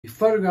We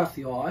photograph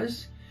the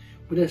eyes,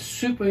 we then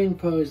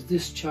superimpose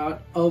this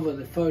chart over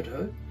the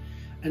photo,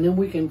 and then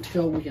we can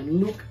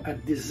look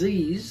at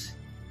disease.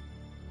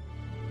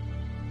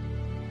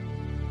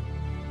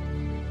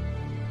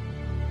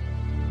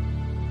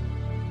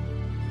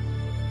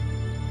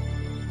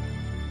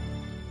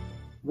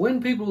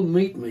 When people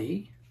meet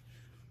me,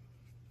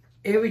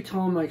 every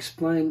time I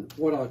explain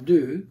what I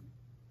do,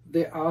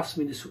 they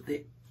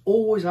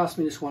always ask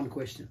me this one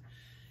question: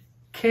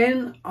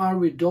 can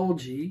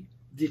iridology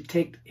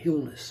detect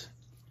illness?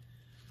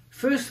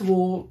 First of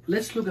all,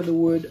 let's look at the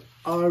word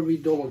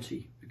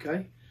iridology.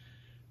 Okay,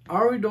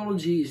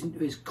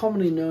 iridology is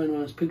commonly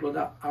known as people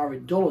are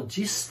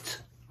iridologists,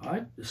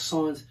 right? The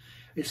science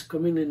is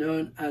commonly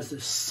known as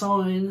the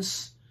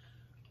science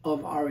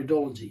of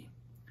iridology.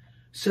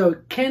 So,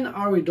 can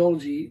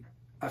iridology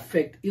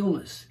affect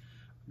illness?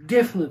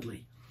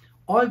 Definitely.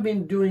 I've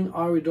been doing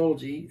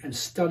iridology and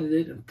studied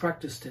it and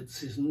practiced it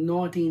since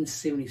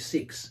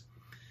 1976.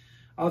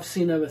 I've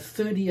seen over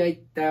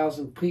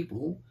 38,000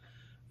 people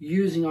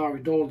using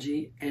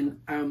iridology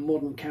and our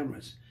modern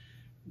cameras.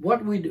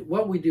 What we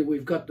do,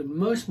 we've got the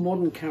most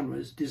modern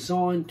cameras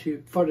designed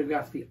to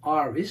photograph the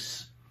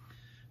iris.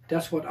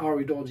 That's what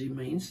iridology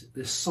means,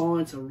 the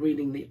science of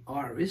reading the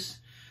iris.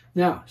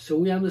 Now, so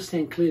we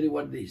understand clearly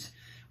what it is.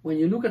 When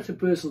you look at the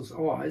person's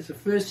eyes, the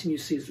first thing you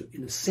see is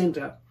in the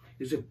center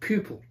is a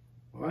pupil.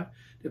 Right?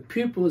 The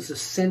pupil is the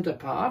center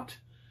part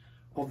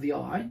of the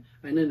eye,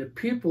 and then the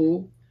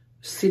pupil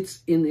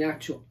sits in the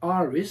actual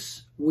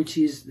iris, which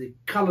is the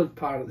colored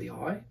part of the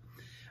eye,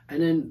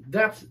 and then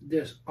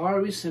the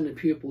iris and the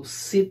pupil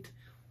sit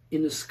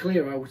in the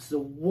sclera, which is the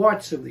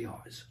whites of the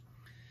eyes.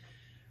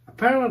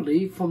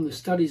 Apparently, from the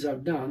studies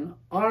I've done,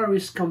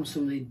 iris comes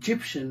from the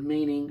Egyptian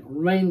meaning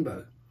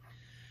rainbow.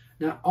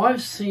 Now,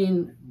 I've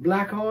seen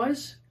black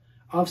eyes,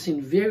 I've seen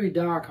very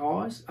dark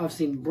eyes, I've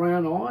seen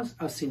brown eyes,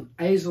 I've seen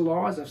hazel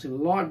eyes, I've seen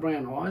light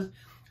brown eyes,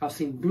 I've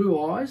seen blue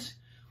eyes,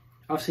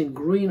 I've seen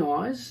green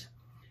eyes,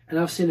 and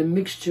I've seen a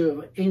mixture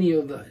of any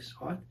of those,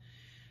 right?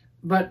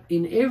 But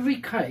in every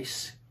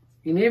case,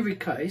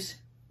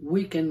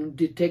 we can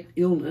detect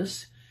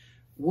illness,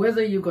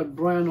 whether you've got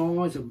brown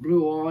eyes or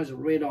blue eyes or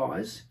red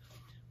eyes,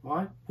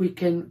 right? We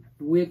can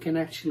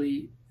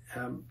actually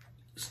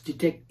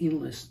detect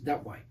illness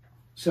that way.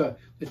 So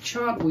the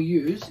chart we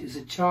use is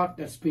a chart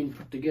that's been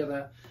put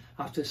together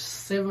after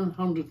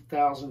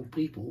 700,000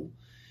 people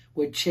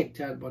were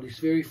checked out by this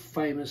very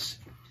famous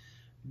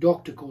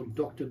doctor called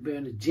Dr.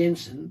 Bernd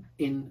Jensen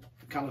in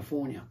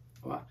California.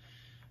 Right?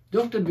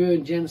 Dr.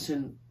 Bernd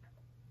Jensen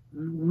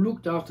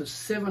looked after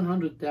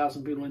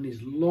 700,000 people in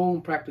his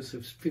long practice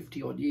of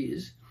 50 odd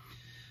years,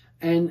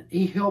 and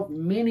he helped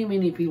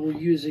many people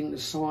using the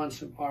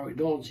science of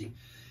iridology.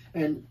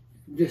 And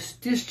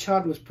this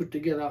chart was put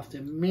together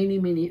after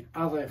many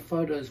other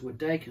photos were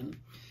taken,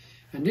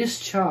 and this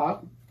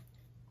chart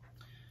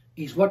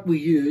is what we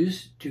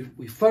use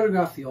we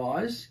photograph the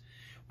eyes,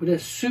 we then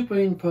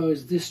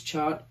superimpose this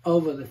chart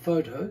over the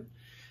photo,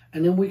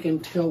 and then we can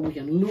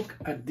look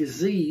at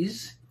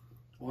disease,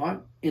 right,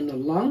 in the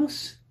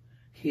lungs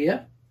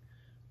here,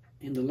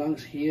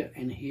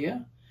 and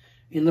here,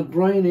 in the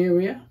brain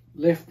area,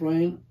 left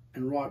brain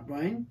and right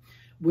brain.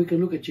 We can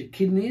look at your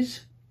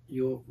kidneys,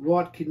 your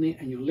right kidney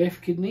and your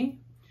left kidney.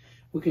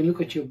 We can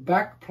look at your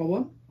back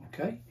problem.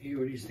 Okay,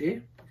 here it is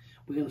there.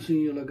 We can see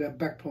your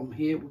back problem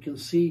here. We can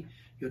see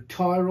your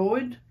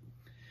thyroid.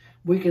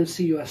 We can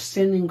see your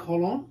ascending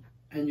colon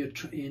and your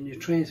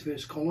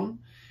transverse colon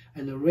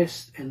and the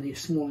rest and the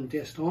small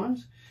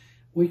intestines.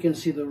 We can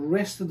see the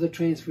rest of the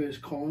transverse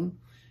colon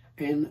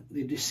and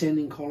the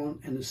descending colon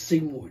and the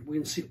sigmoid. We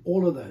can see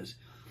all of those.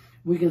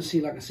 We can see,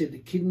 like I said, the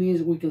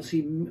kidneys. We can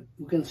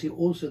see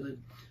also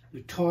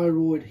the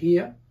thyroid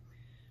here,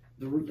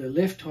 the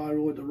left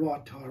thyroid, the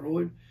right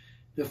thyroid,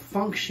 the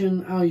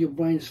function, how your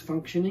brain's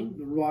functioning,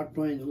 the right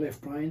brain, the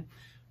left brain.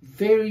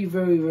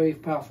 Very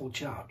powerful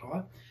chart,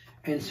 right?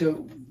 And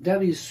so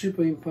that is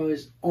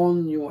superimposed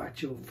on your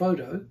actual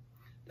photo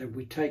that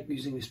we take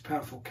using this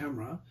powerful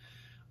camera,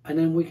 and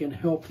then we can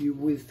help you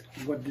with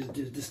what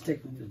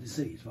detecting the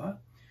disease, right?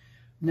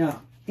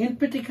 Now, in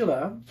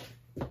particular,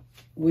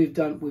 we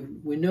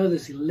know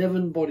there's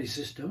 11 body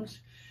systems.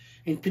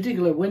 In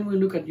particular, when we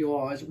look at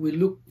your eyes, we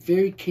look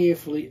very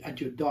carefully at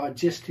your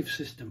digestive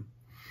system,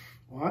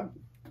 right?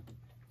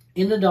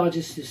 In the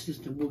digestive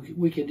system,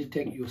 we can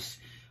detect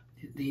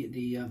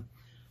the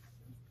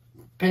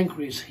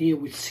pancreas here,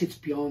 which sits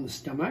behind the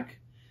stomach,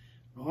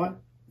 right?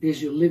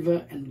 There's your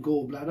liver and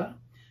gallbladder.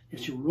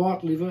 That's your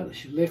right liver,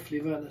 that's your left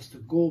liver, that's the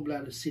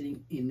gallbladder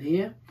sitting in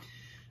there.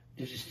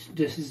 This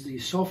is the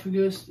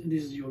esophagus,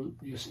 this is your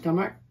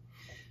stomach,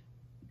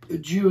 the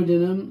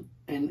duodenum,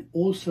 and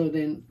also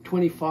then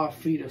 25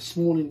 feet of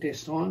small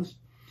intestines.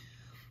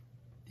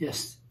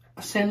 Yes,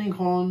 ascending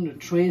colon, the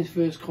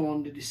transverse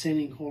colon, the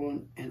descending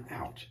colon, and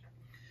out.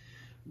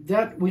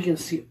 That we can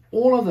see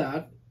all of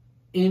that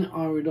in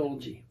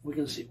iridology. We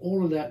can see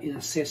all of that in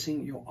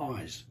assessing your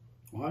eyes,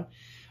 right?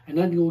 And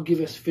that will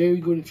give us very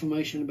good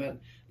information about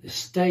the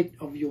state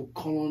of your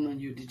colon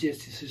and your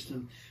digestive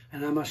system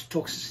and how much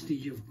toxicity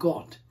you've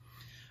got.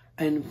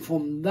 And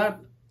from that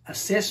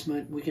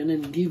assessment, we can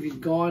then give you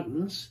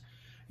guidance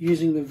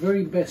using the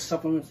very best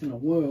supplements in the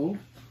world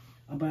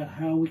about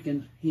how we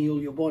can heal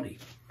your body.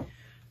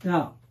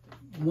 Now,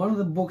 one of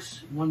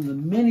the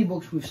many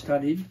books we've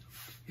studied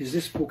is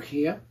this book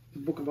here, the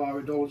Book of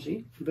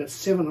Iridology, about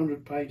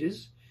 700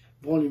 pages,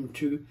 volume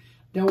 2.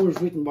 That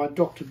was written by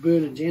Dr.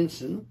 Bernard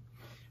Jensen,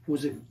 who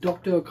was a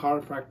doctor of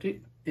chiropractic,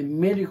 a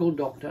medical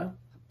doctor,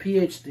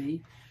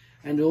 PhD,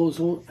 and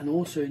also a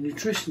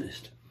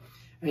nutritionist.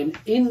 And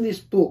in this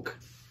book,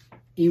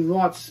 he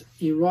writes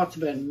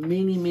about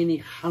many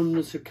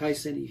hundreds of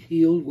cases that he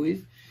healed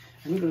with,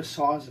 and look at the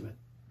size of it,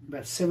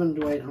 about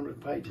 700 to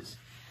 800 pages.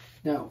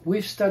 Now,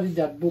 we've studied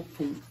that book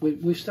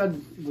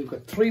we've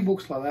got 3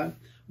 books like that.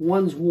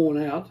 One's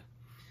worn out.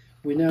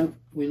 We're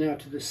now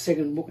to the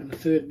second book and the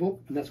third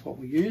book, and that's what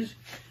we use.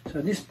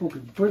 So this book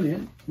is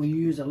brilliant. We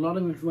use a lot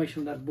of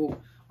information in that book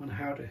on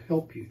how to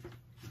help you.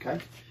 Okay,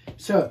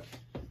 so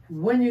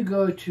when you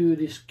go to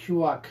this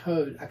QR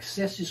code,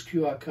 access this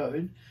QR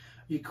code,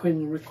 you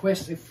can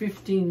request a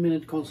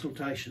 15-minute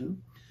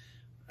consultation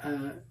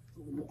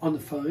on the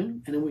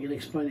phone, and then we can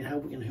explain how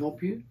we can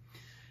help you.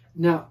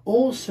 Now,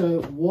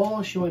 also,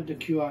 whilst you're at the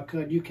QR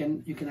code, you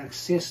can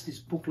access this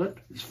booklet.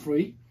 It's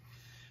free.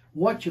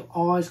 What your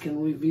eyes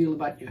can reveal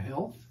about your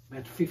health,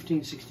 about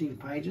 15, 16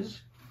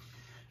 pages.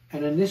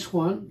 And in this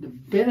one, the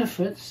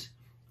benefits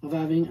of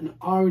having an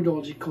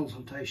iridology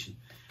consultation.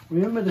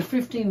 Remember, the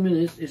 15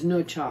 minutes is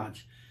no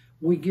charge.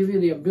 We give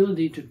you the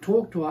ability to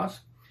talk to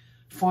us,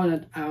 find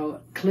out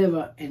how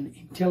clever and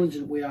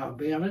intelligent we are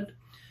about it,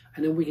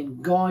 and then we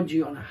can guide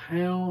you on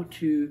how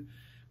to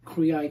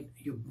create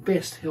your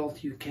best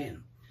health you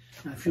can.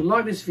 Now, if you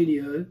like this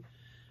video,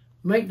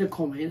 make the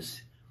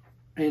comments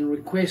and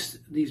request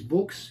these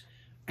books,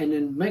 and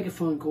then make a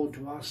phone call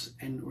to us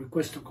and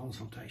request a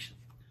consultation.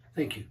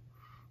 Thank you.